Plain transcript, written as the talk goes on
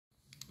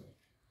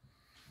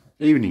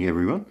Evening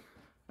everyone.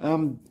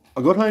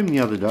 I got home the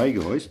other day,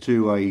 guys,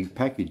 to a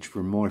package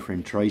from my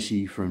friend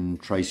Tracy from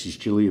Tracy's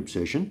Chili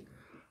Obsession,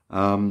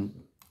 and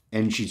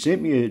she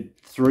sent me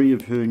three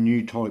of her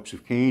new types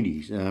of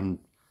candies, and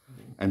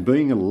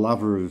being a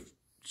lover of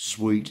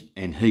sweet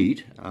and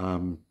heat,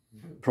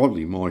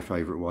 probably my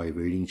favourite way of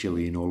eating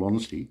chili in all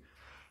honesty,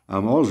 I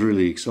was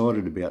really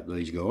excited about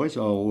these guys.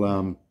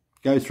 I'll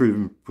go through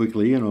them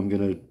quickly and I'm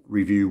going to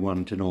review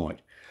one tonight.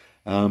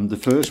 The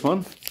first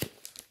one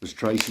was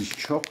Tracy's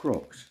Choc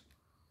Rocks.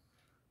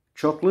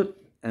 Chocolate,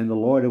 and the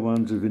lighter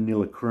ones are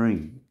vanilla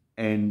cream,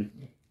 and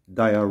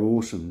they are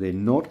awesome. They're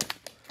not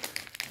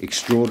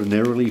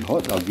extraordinarily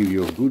hot. They'll give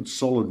you a good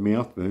solid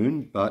mouth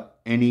burn,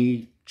 but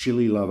any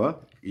chili lover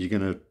is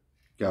going to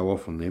go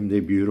off on them. They're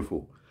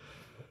beautiful.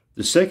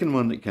 The second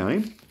one that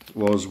came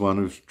was one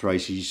of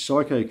Tracy's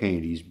Psycho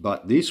candies,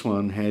 but this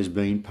one has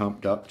been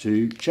pumped up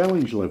to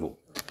challenge level.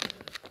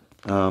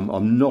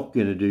 I'm not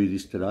going to do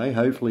this today.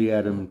 Hopefully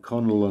Adam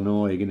Connell and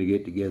I are going to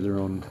get together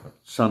on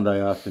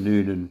Sunday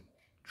afternoon and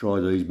try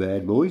these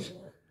bad boys,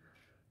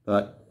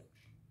 but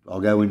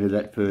I'll go into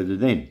that further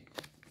then.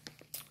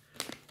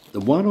 The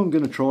one I'm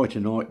going to try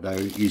tonight though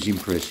is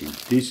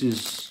impressive. This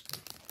is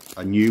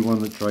a new one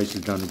that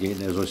Tracy's done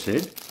again, as I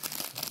said,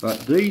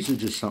 but these are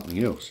just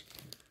something else.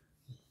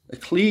 A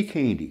clear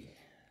candy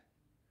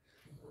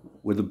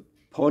with a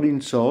pod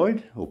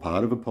inside, or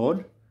part of a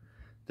pod,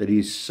 that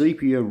is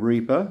sepia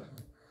reaper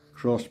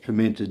crossed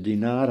pimenta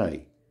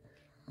dinate.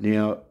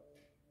 Now,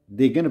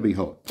 they're going to be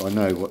hot. I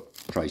know what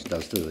Trace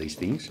does to these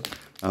things.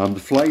 The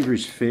flavour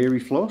is fairy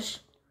floss.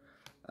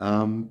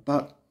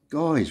 But,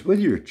 guys,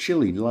 whether you're a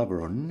chili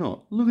lover or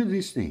not, look at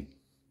this thing.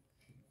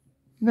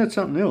 Isn't that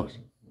something else?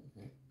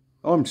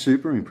 I'm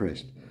super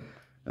impressed.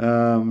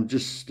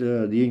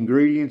 The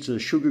ingredients are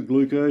sugar,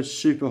 glucose,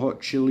 super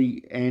hot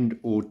chili and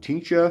or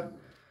tincture,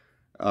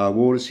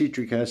 water,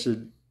 citric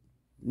acid,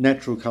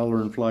 natural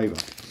colour and flavour.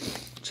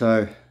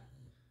 So,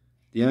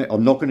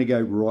 I'm not going to go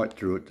right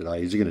through it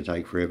today. It's going to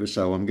take forever.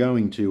 So I'm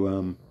going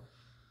to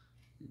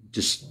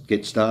just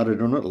get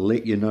started on it,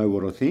 let you know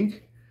what I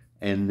think,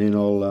 and then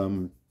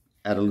I'll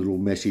add a little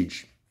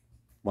message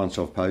once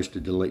I've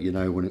posted to let you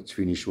know when it's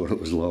finished what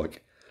it was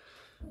like.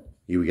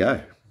 Here we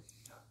go.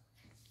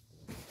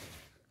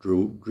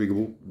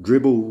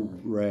 Dribble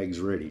rags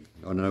ready.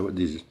 I know what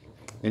this is.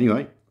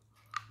 Anyway.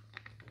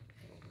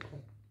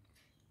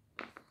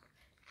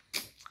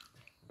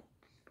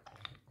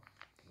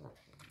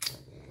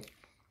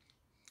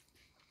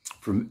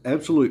 From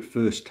absolute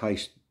first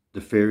taste,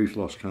 the fairy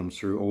floss comes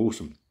through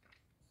awesome.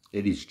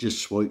 It is just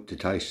sweet to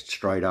taste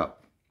straight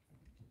up.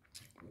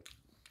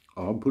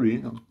 I'll put it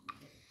in.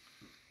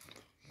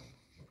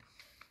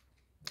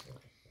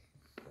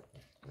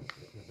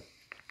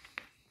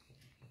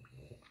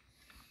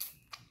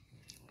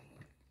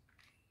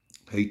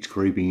 Heat's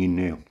creeping in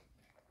now.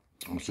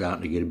 I'm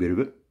starting to get a bit of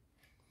it.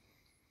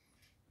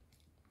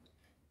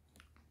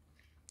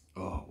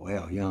 Oh,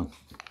 wow, yum.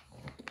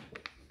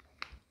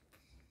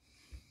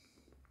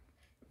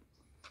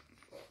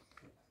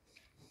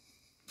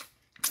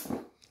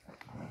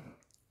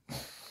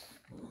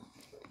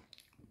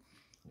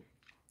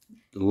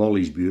 The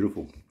lolly's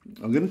beautiful.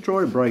 I'm going to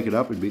try to break it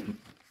up a bit,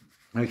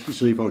 actually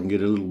see if I can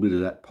get a little bit of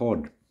that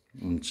pod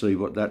and see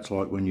what that's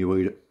like when you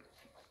eat it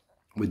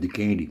with the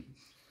candy.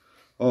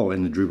 Oh,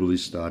 and the dribble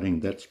is starting.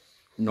 That's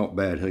not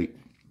bad heat.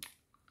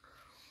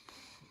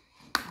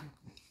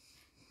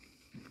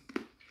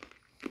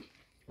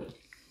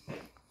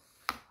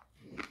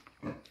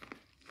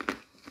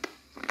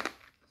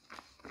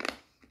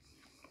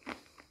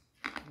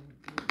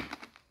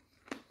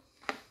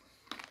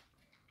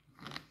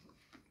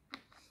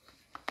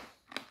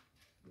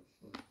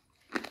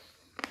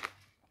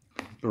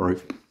 Sorry.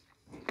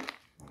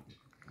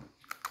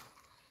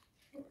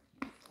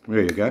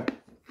 There you go.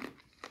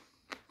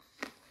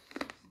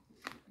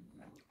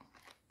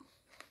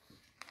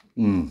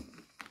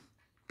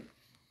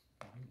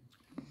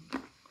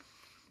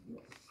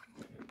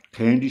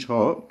 Candy's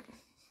hot.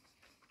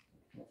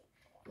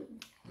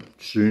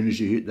 As soon as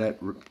you hit that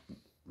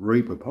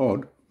reaper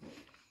pod,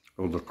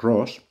 or the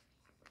cross,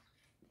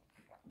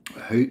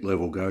 the heat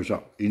level goes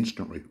up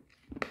instantly.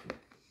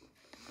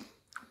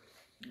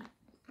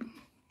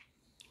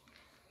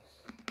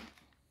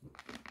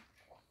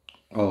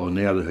 Oh,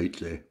 now the heat's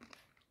there.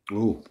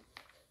 Oh.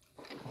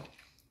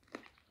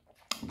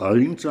 But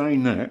in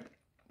saying that,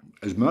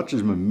 as much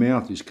as my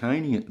mouth is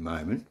caning at the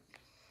moment,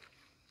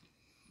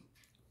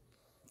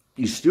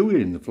 you're still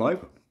getting the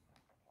flavour.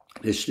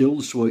 There's still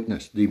the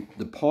sweetness. The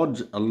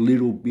pod's a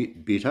little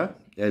bit bitter,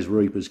 as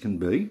reapers can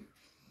be.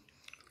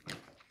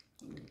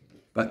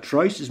 But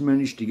Trace has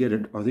managed to get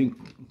it, I think,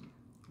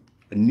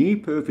 a near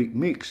perfect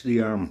mix.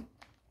 The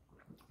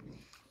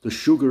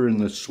sugar and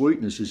the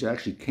sweetness is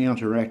actually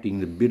counteracting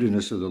the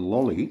bitterness of the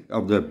lolly,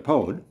 of the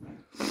pod,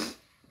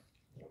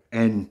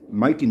 and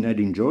making that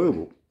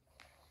enjoyable.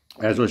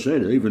 As I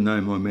said, even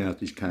though my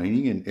mouth is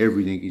caning and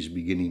everything is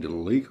beginning to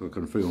leak, I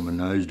can feel my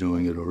nose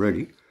doing it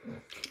already.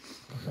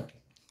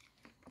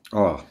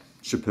 Oh,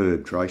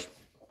 superb, Trace.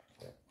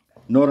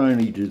 not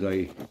only do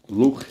they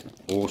look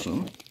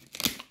awesome,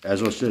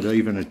 as I said,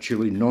 even a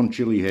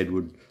non-chili head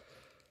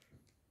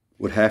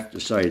would have to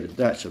say that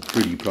that's a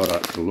pretty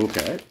product to look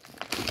at.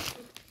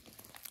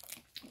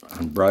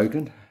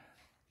 Unbroken.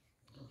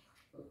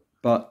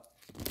 But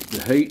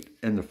the heat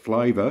and the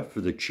flavour for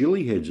the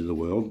chili heads of the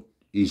world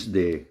is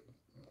there.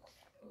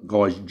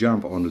 Guys,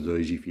 jump onto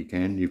these if you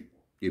can,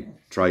 if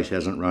Trace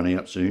hasn't run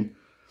out soon.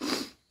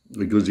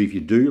 Because if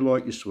you do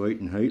like your sweet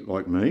and heat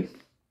like me,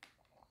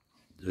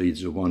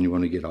 these are the one you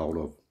want to get hold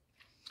of.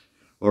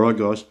 Alright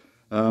guys,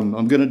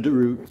 I'm going to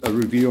do a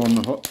review on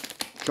the hot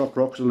chopped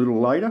rocks a little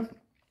later,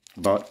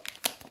 but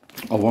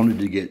I wanted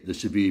to get the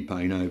severe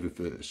pain over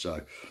first.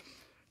 So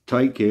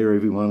take care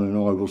everyone, and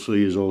I will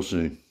see you all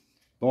soon.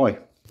 Bye.